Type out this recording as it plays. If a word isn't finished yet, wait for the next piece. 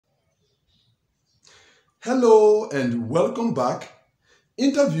Hello and welcome back.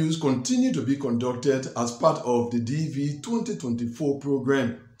 Interviews continue to be conducted as part of the DV 2024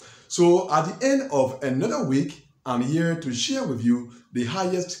 program. So at the end of another week, I'm here to share with you the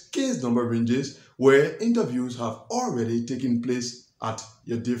highest case number ranges where interviews have already taken place at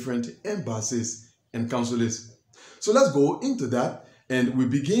your different embassies and consulates. So let's go into that, and we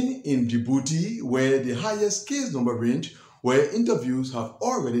begin in Djibouti, where the highest case number range where interviews have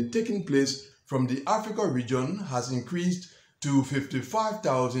already taken place from the Africa region has increased to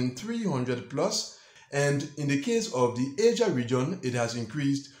 55,300 plus, and in the case of the Asia region, it has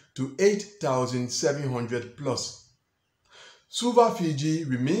increased to 8,700 plus. Suva, Fiji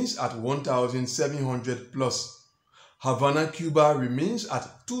remains at 1,700 plus. Havana, Cuba remains at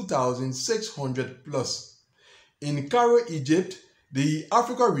 2,600 plus. In Cairo, Egypt, the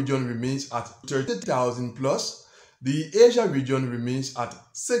Africa region remains at 30,000 plus. The Asia region remains at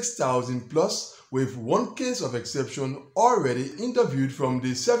 6,000 plus, with one case of exception already interviewed from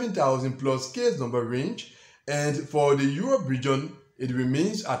the 7,000 plus case number range, and for the Europe region, it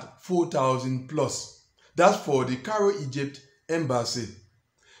remains at 4,000 plus. That's for the Cairo, Egypt embassy.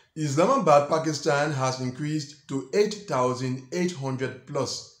 Islamabad, Pakistan has increased to 8,800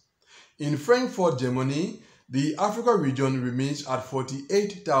 plus. In Frankfurt, Germany, the Africa region remains at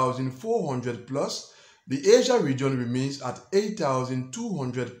 48,400 plus. The Asia region remains at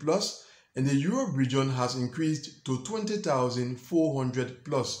 8,200 plus, and the Europe region has increased to 20,400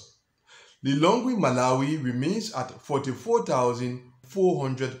 plus. Lilongwe, Malawi remains at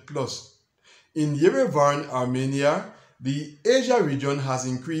 44,400 plus. In Yerevan, Armenia, the Asia region has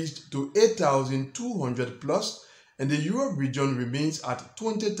increased to 8,200 plus, and the Europe region remains at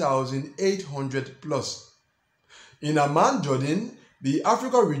 20,800 plus. In Amman, Jordan, the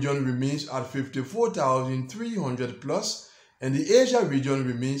Africa region remains at 54,300 plus, and the Asia region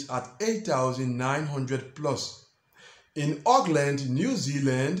remains at 8,900 plus. In Auckland, New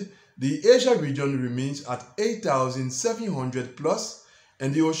Zealand, the Asia region remains at 8,700 plus,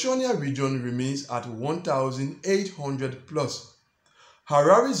 and the Oceania region remains at 1,800 plus.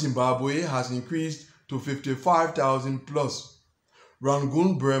 Harare, Zimbabwe has increased to 55,000 plus.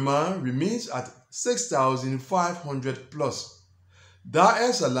 Rangoon, Burma remains at 6,500 plus. Dar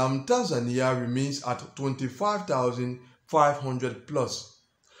es Salaam, Tanzania remains at 25,500 plus.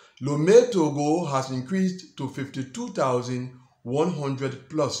 Lomé, Togo has increased to 52,100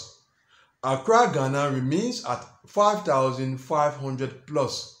 plus. Accra, Ghana remains at 5,500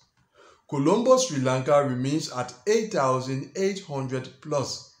 plus. Colombo, Sri Lanka remains at 8,800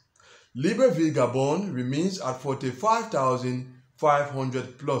 plus. Libreville, Gabon remains at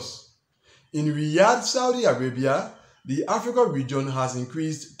 45,500 plus. In Riyadh, Saudi Arabia, the Africa region has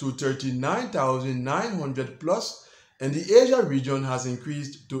increased to 39,900 plus, and the Asia region has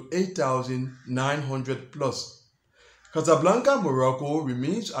increased to 8,900 plus. Casablanca, Morocco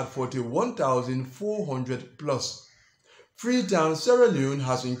remains at 41,400 plus. Freetown, Sierra Leone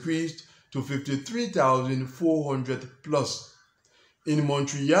has increased to 53,400 plus. In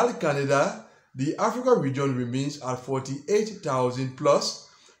Montreal, Canada, the Africa region remains at 48,000 plus.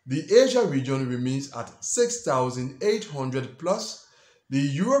 The Asia region remains at 6,800 plus. The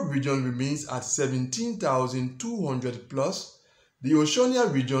Europe region remains at 17,200 plus. The Oceania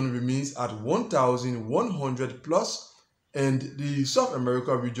region remains at 1,100 plus. And the South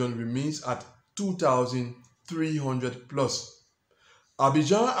America region remains at 2,300 plus.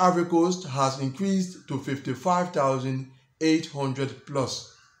 Abidjan, Ivory Coast has increased to 55,800 plus.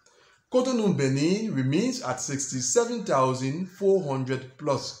 Cotonou, Benin remains at 67,400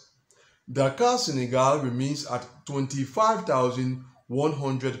 plus. Dakar, Senegal remains at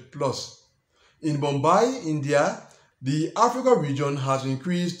 25,100 plus. In Mumbai, India, the Africa region has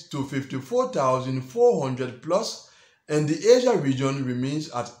increased to 54,400 plus, and the Asia region remains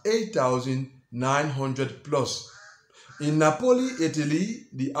at 8,900 plus. In Napoli, Italy,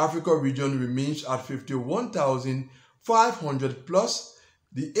 the Africa region remains at 51,500 plus.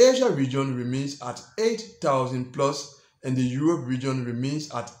 The Asia region remains at 8,000 plus, and the Europe region remains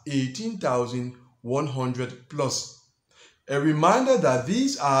at 18,100 plus. A reminder that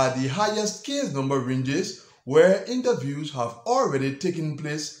these are the highest case number ranges where interviews have already taken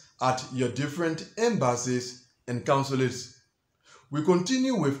place at your different embassies and consulates. We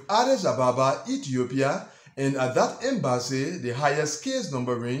continue with Addis Ababa, Ethiopia, and at that embassy, the highest case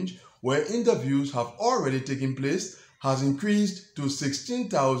number range where interviews have already taken place has increased to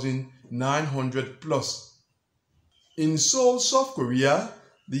 16,900 plus. In Seoul, South Korea,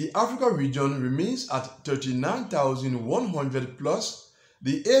 the Africa region remains at 39,100 plus,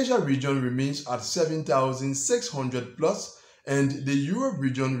 the Asia region remains at 7,600 plus, and the Europe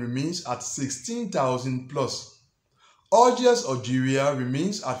region remains at 16,000 plus. Algiers, Algeria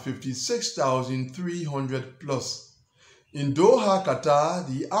remains at 56,300 plus. In Doha, Qatar,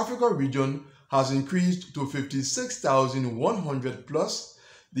 the Africa region has increased to 56,100 plus.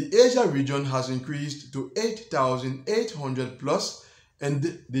 The Asia region has increased to 8,800 plus,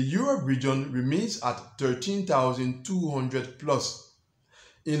 and the Europe region remains at 13,200 plus.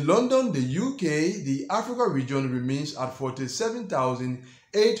 In London, the UK, the Africa region remains at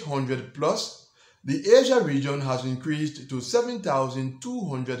 47,800 plus. The Asia region has increased to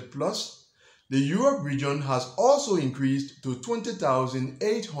 7,200 plus. The Europe region has also increased to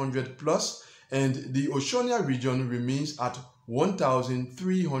 20,800 plus, and the Oceania region remains at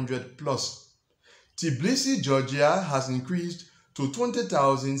 1,300 plus. Tbilisi, Georgia has increased to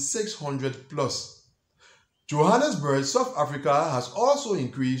 20,600 plus. Johannesburg, South Africa has also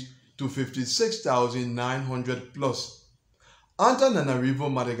increased to 56,900 plus. Antananarivo,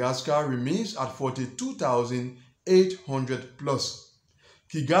 Madagascar remains at 42,800 plus.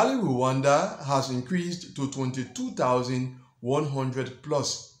 Kigali, Rwanda has increased to 22,100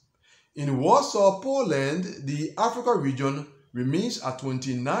 plus. In Warsaw, Poland, the Africa region remains at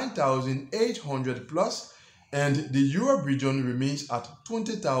 29,800 plus, and the Europe region remains at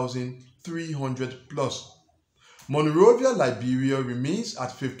 20,300 plus. Monrovia, Liberia remains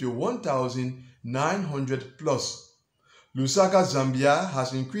at 51,900 plus. Lusaka, Zambia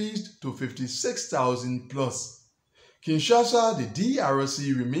has increased to 56,000 plus. Kinshasa, the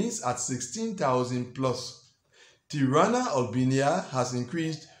DRC remains at 16,000 plus. Tirana, Albania has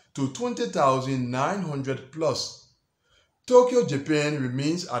increased to 20,900 plus. Tokyo, Japan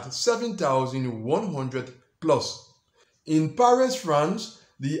remains at 7,100 plus. In Paris, France,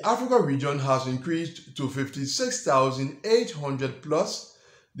 the Africa region has increased to 56,800 plus.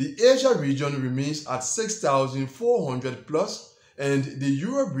 The Asia region remains at 6,400 plus, and the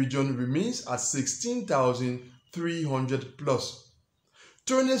Europe region remains at 16,300 plus.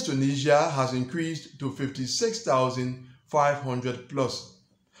 Tunis, Tunisia has increased to 56,500 plus.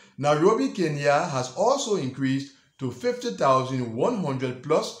 Nairobi, Kenya has also increased to 50,100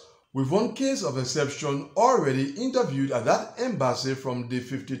 plus, with one case of exception already interviewed at that embassy from the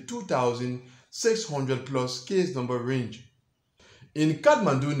 52,600 plus case number range. In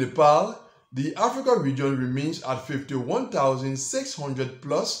Kathmandu, Nepal, the Africa region remains at 51,600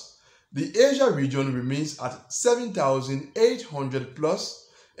 plus, the Asia region remains at 7,800 plus,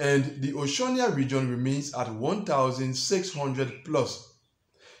 and the Oceania region remains at 1,600 plus.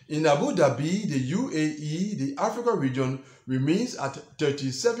 In Abu Dhabi, the UAE, the Africa region remains at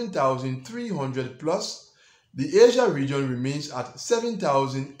 37,300 plus, the Asia region remains at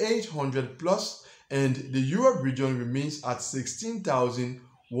 7,800 plus, and the Europe region remains at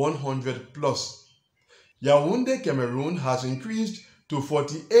 16,100 plus. Yaoundé, Cameroon has increased to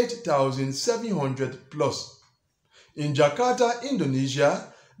 48,700 plus. In Jakarta, Indonesia,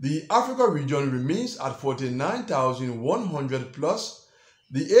 the Africa region remains at 49,100 plus,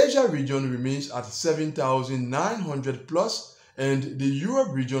 the Asia region remains at 7,900 plus, and the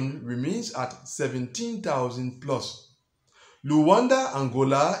Europe region remains at 17,000 plus. Luanda,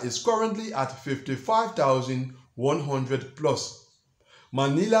 Angola is currently at 55,100 plus.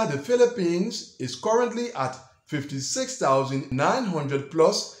 Manila, the Philippines is currently at 56,900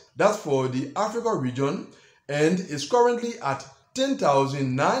 plus, that's for the Africa region, and is currently at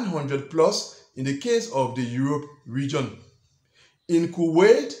 10,900 plus in the case of the Europe region. In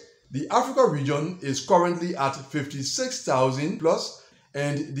Kuwait, the Africa region is currently at 56,000 plus,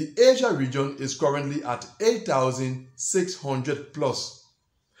 and the Asia region is currently at 8,600 plus.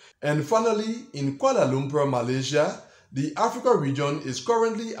 And finally, in Kuala Lumpur, Malaysia, the Africa region is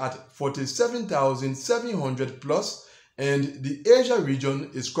currently at 47,700 plus, and the Asia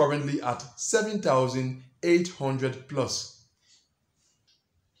region is currently at 7,800 plus.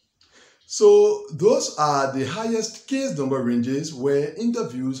 So those are the highest case number ranges where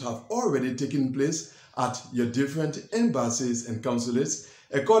interviews have already taken place at your different embassies and consulates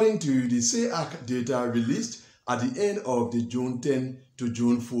according to the CEAC data released at the end of the June 10 to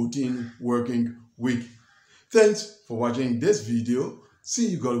June 14 working week. Thanks for watching this video.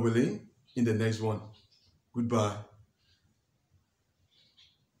 See you, God willing, in the next one. Goodbye.